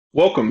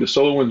Welcome to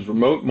SolarWinds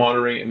Remote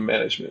Monitoring and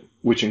Management,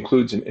 which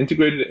includes an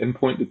integrated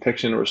endpoint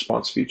detection and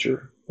response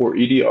feature, or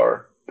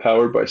EDR,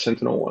 powered by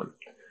SentinelOne.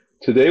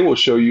 Today we'll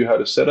show you how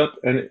to set up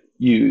and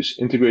use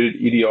integrated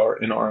EDR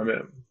in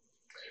RMM.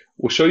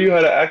 We'll show you how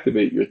to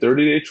activate your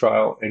 30-day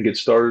trial and get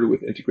started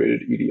with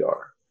integrated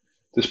EDR.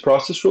 This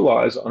process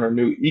relies on our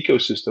new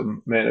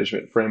ecosystem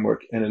management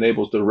framework and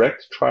enables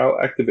direct trial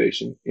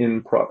activation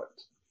in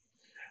product.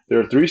 There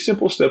are 3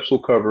 simple steps we'll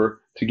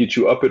cover to get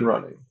you up and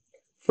running.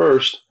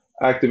 First,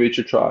 activate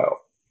your trial.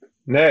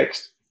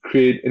 Next,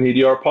 create an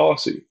EDR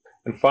policy.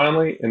 And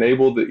finally,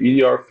 enable the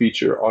EDR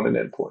feature on an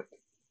endpoint.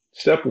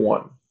 Step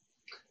 1.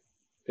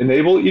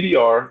 Enable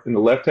EDR in the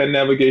left-hand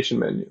navigation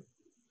menu.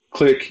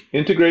 Click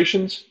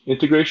Integrations,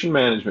 Integration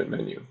Management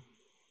menu.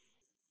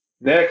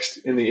 Next,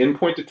 in the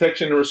Endpoint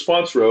Detection and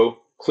Response row,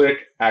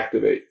 click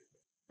Activate.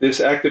 This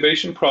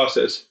activation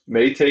process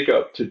may take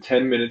up to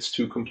 10 minutes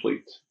to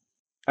complete.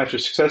 After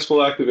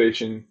successful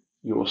activation,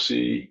 you will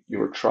see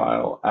your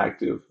trial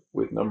active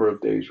with number of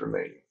days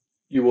remaining.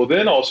 You will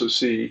then also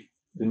see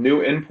the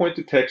new Endpoint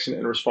Detection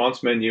and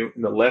Response menu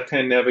in the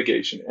left-hand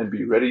navigation and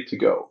be ready to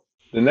go.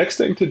 The next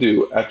thing to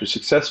do after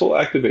successful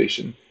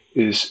activation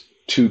is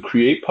to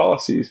create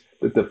policies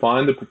that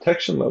define the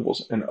protection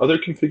levels and other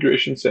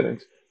configuration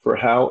settings for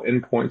how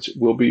endpoints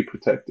will be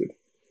protected.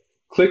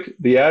 Click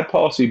the Add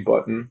Policy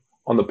button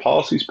on the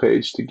Policies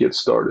page to get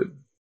started.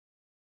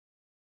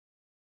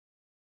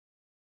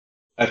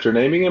 After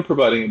naming and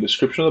providing a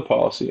description of the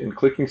policy and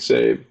clicking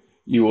Save,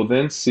 you will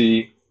then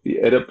see the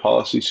Edit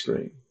Policy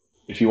screen.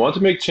 If you want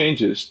to make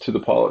changes to the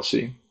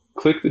policy,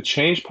 click the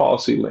Change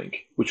Policy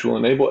link, which will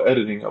enable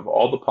editing of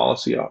all the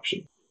policy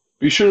options.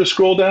 Be sure to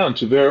scroll down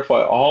to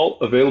verify all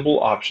available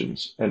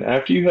options, and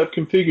after you have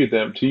configured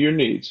them to your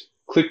needs,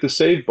 click the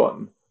Save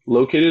button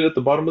located at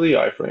the bottom of the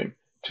iframe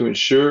to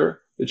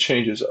ensure the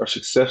changes are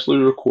successfully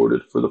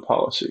recorded for the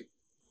policy.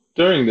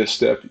 During this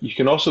step, you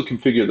can also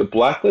configure the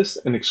blacklist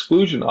and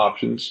exclusion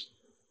options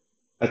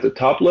at the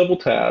top level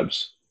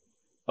tabs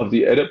of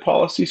the Edit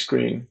Policy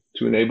screen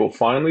to enable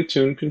finely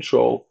tuned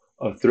control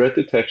of threat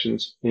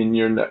detections in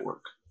your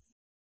network.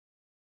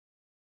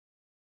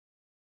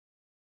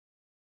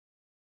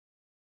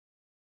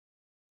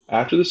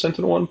 After the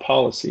SentinelOne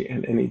policy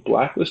and any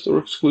blacklist or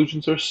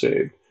exclusions are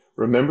saved,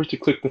 remember to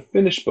click the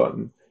Finish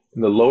button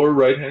in the lower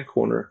right-hand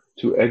corner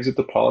to exit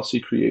the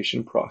policy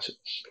creation process.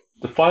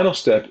 The final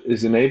step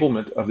is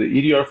enablement of the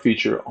EDR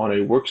feature on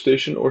a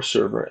workstation or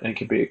server and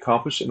can be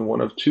accomplished in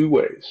one of 2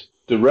 ways.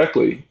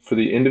 Directly for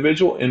the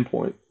individual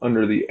endpoint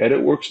under the Edit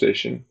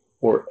Workstation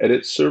or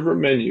Edit Server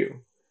menu,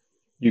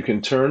 you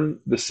can turn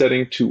the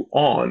setting to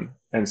On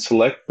and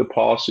select the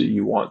policy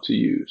you want to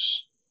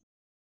use.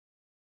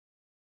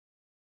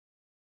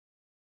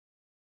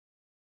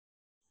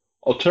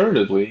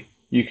 Alternatively,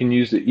 you can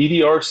use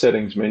the EDR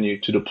Settings menu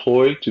to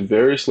deploy to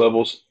various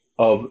levels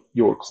of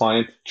your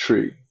client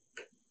tree.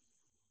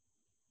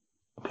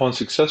 Upon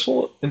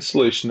successful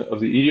installation of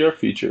the EDR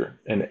feature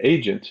and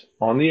agent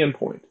on the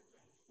endpoint,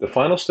 the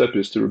final step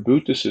is to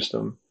reboot the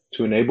system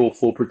to enable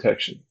full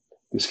protection.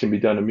 This can be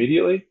done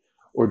immediately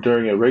or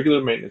during a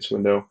regular maintenance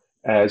window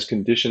as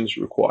conditions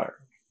require.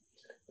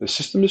 The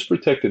system is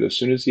protected as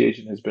soon as the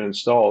agent has been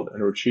installed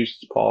and retrieves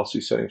its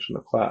policy settings from the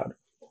cloud.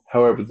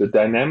 However, the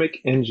dynamic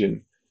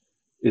engine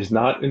is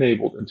not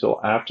enabled until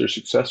after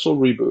successful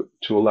reboot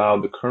to allow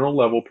the kernel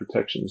level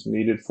protections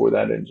needed for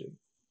that engine.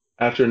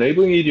 After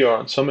enabling EDR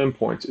on some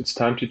endpoints, it's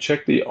time to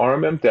check the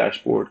RMM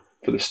Dashboard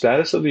for the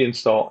status of the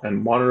install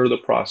and monitor the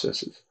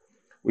processes.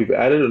 We've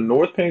added a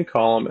north pane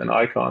column and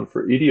icon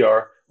for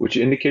EDR, which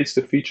indicates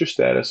the feature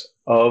status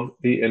of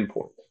the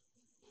endpoint.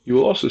 You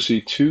will also see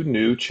 2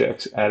 new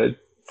checks added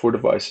for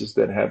devices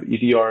that have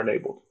EDR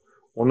enabled.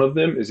 One of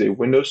them is a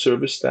Windows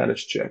Service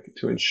Status check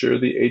to ensure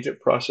the agent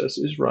process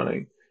is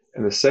running,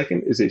 and the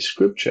second is a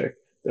script check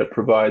that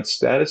provides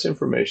status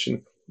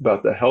information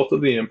about the health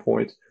of the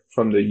endpoint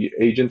from the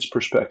agent's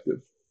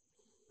perspective.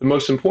 The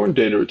most important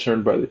data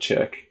returned by the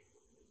check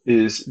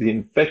is the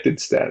infected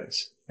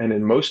status, and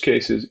in most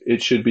cases,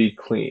 it should be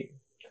clean.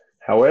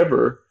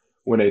 However,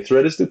 when a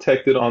threat is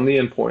detected on the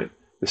endpoint,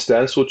 the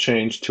status will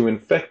change to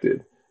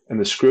infected, and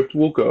the script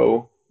will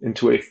go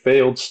into a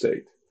failed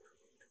state.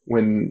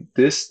 When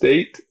this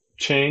state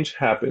change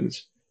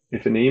happens,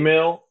 if an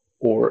email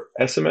or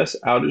SMS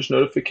outage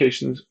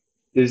notifications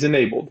is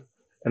enabled,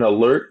 an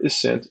alert is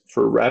sent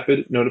for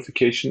rapid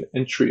notification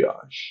and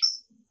triage.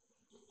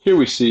 Here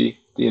we see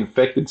the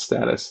infected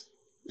status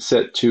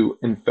set to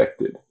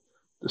infected.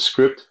 The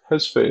script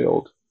has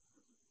failed,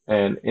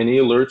 and any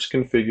alerts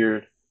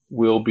configured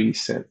will be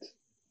sent.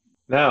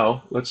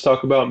 Now, let's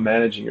talk about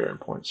managing your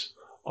endpoints.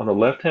 On the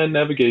left-hand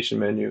navigation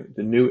menu,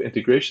 the new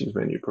Integrations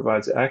menu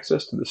provides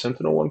access to the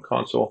SentinelOne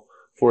console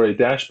for a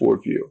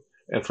dashboard view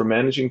and for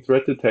managing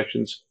threat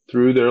detections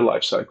through their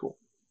lifecycle.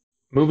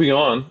 Moving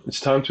on, it's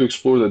time to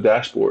explore the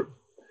dashboard.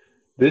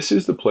 This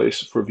is the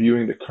place for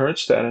viewing the current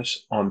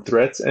status on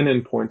threats and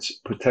endpoints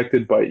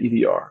protected by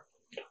EDR.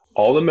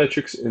 All the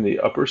metrics in the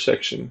upper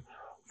section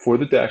for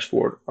the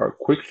dashboard are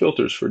quick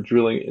filters for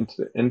drilling into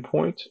the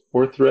endpoint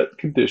or threat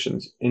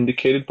conditions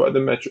indicated by the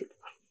metric.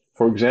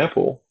 For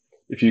example,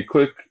 if you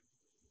click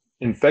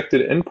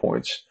infected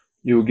endpoints,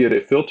 you will get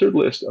a filtered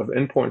list of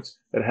endpoints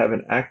that have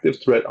an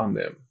active threat on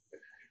them.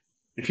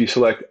 If you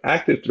select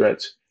active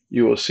threats,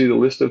 you will see the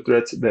list of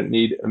threats that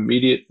need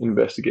immediate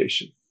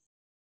investigation.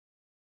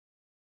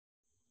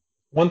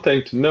 One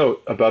thing to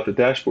note about the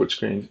dashboard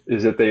screens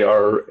is that they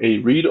are a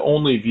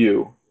read-only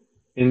view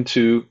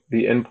into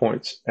the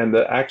endpoints, and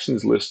the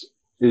actions list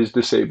is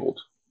disabled.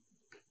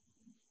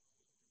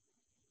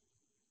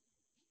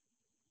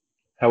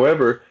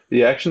 However,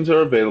 the actions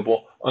are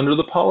available under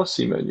the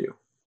policy menu.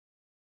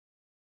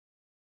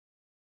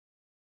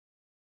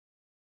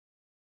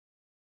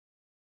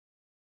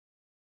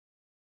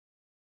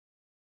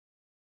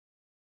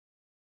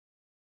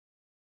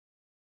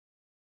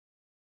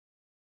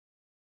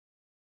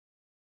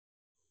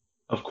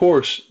 Of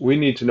course, we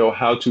need to know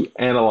how to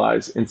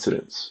analyze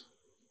incidents.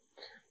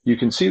 You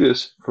can see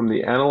this from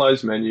the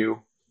Analyze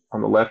menu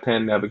on the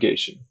left-hand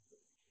navigation.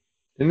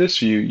 In this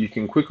view, you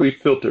can quickly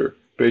filter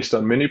based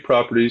on many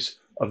properties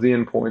of the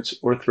endpoints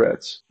or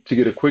threats to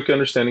get a quick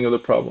understanding of the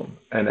problem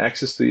and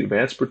access the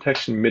advanced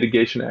protection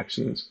mitigation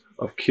actions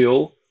of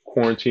kill,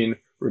 quarantine,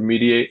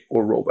 remediate,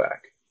 or rollback.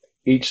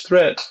 Each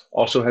threat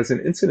also has an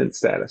incident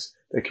status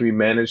that can be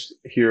managed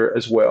here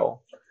as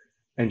well,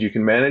 and you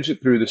can manage it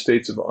through the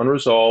states of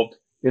unresolved,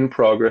 in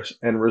progress,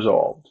 and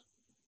resolved.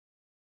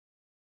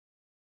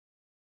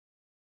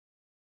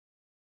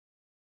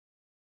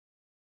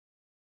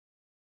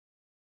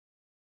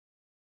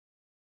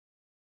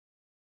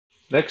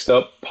 Next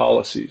up,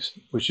 policies,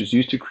 which is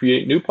used to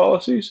create new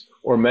policies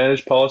or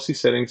manage policy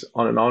settings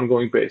on an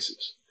ongoing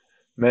basis.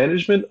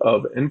 Management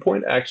of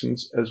endpoint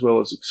actions as well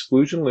as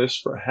exclusion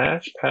lists for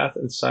hash, path,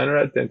 and signer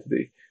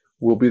identity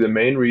will be the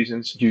main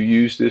reasons you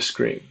use this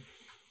screen.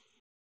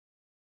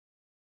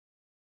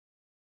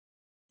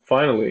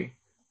 Finally,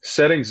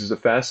 settings is the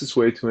fastest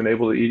way to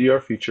enable the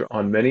EDR feature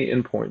on many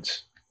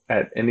endpoints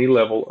at any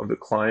level of the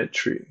client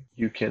tree.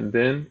 You can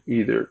then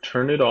either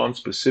turn it on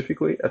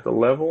specifically at the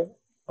level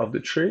of the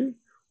tree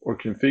or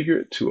configure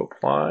it to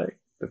apply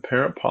the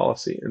parent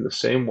policy in the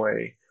same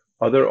way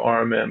other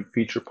RMM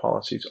feature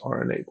policies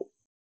are enabled.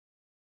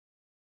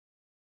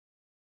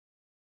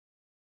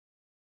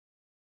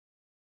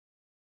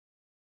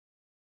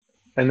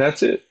 And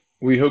that's it.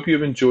 We hope you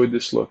have enjoyed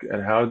this look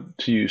at how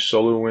to use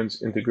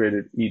SolarWinds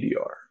Integrated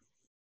EDR.